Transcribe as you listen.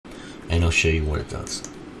and I'll show you what it does.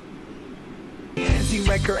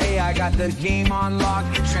 EntityRanker AI got the game on lock,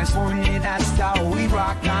 transforming it that style we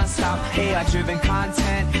rock non-stop. AI-driven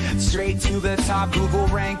content, straight to the top. Google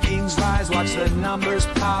rankings rise, watch the numbers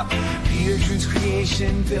pop. Peter Drew's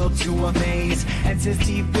creation, built to amaze.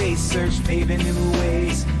 Entity-based search, paving new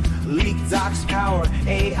ways. Leak docs power,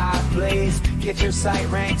 AI blaze. Get your site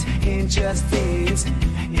ranked in just days.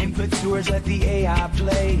 Input tours, let the AI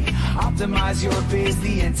play. Optimize your biz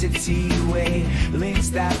the entity way. Links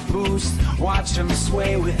that boost, watch them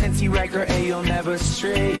sway. With EntityRanker AI, you'll never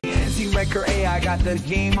stray. EntityRanker AI got the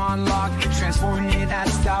game on lock, transforming it that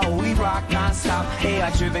style we rock non-stop.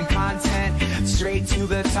 AI-driven content, straight to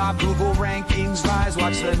the top. Google rankings rise,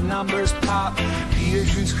 watch the numbers pop. Peter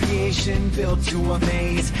Drew's creation, built to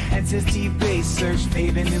amaze. Entity-based search,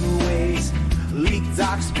 paving new ways. Leak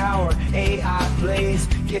docs power, AI blaze.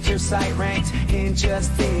 Get your site ranked in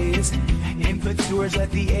just days. Input tours, let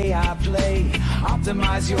the AI play.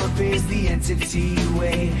 Optimize your biz the entity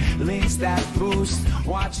way. Links that boost,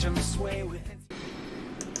 watch them sway with.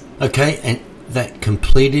 Okay, and that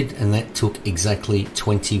completed, and that took exactly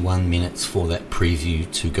 21 minutes for that preview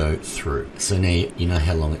to go through. So now you know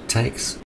how long it takes.